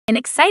In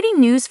exciting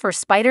news for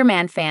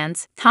Spider-Man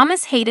fans,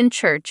 Thomas Haden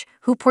Church,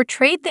 who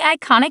portrayed the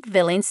iconic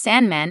villain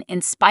Sandman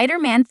in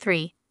Spider-Man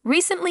 3,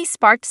 recently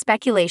sparked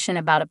speculation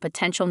about a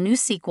potential new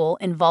sequel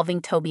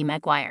involving Tobey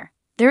Maguire.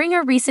 During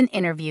a recent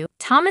interview,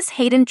 Thomas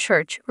Haden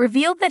Church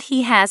revealed that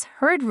he has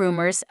heard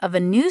rumors of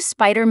a new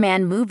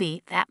Spider-Man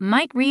movie that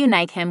might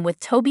reunite him with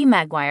Tobey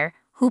Maguire,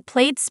 who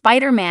played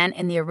Spider-Man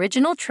in the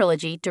original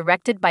trilogy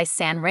directed by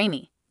Sam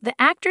Raimi. The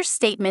actor's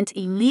statement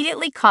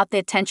immediately caught the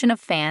attention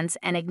of fans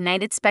and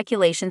ignited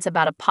speculations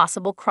about a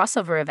possible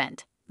crossover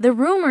event. The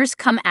rumors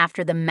come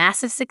after the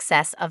massive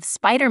success of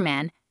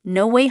Spider-Man: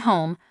 No Way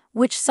Home,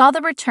 which saw the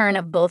return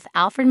of both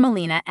Alfred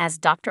Molina as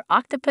Dr.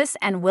 Octopus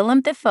and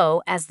Willem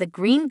Dafoe as the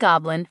Green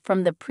Goblin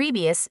from the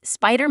previous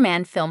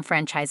Spider-Man film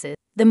franchises.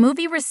 The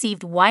movie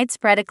received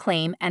widespread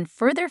acclaim and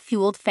further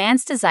fueled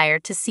fans' desire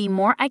to see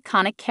more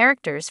iconic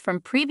characters from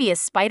previous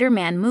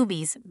Spider-Man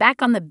movies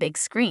back on the big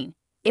screen.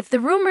 If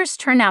the rumors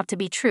turn out to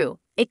be true,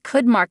 it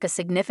could mark a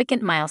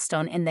significant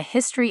milestone in the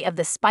history of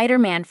the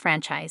Spider-Man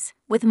franchise,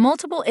 with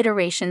multiple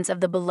iterations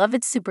of the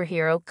beloved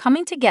superhero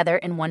coming together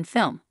in one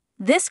film.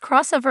 This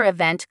crossover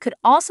event could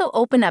also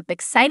open up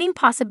exciting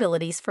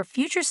possibilities for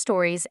future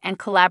stories and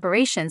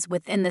collaborations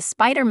within the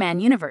Spider-Man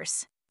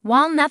universe.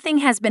 While nothing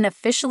has been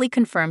officially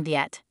confirmed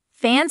yet,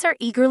 fans are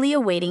eagerly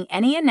awaiting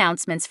any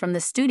announcements from the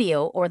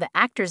studio or the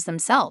actors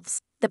themselves.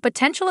 The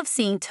potential of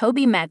seeing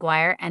Tobey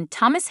Maguire and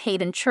Thomas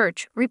Haden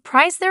Church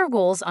reprise their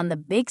roles on the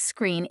big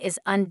screen is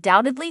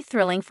undoubtedly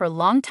thrilling for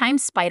longtime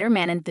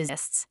Spider-Man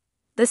enthusiasts.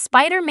 The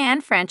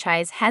Spider-Man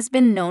franchise has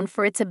been known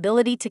for its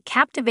ability to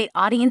captivate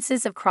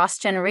audiences across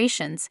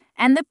generations,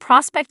 and the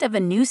prospect of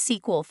a new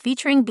sequel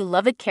featuring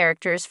beloved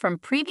characters from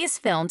previous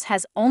films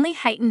has only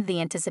heightened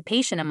the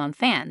anticipation among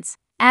fans.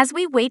 As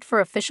we wait for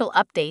official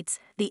updates,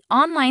 the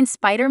online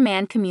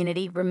Spider-Man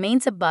community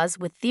remains abuzz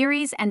with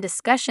theories and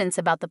discussions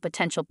about the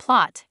potential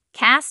plot,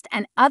 cast,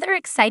 and other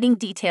exciting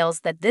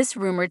details that this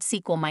rumored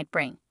sequel might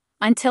bring.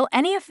 Until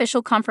any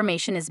official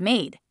confirmation is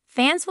made,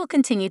 fans will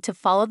continue to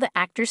follow the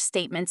actors'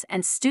 statements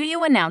and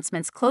studio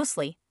announcements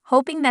closely,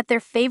 hoping that their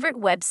favorite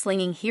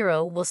web-slinging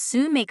hero will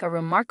soon make a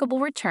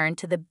remarkable return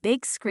to the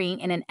big screen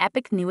in an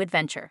epic new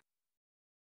adventure.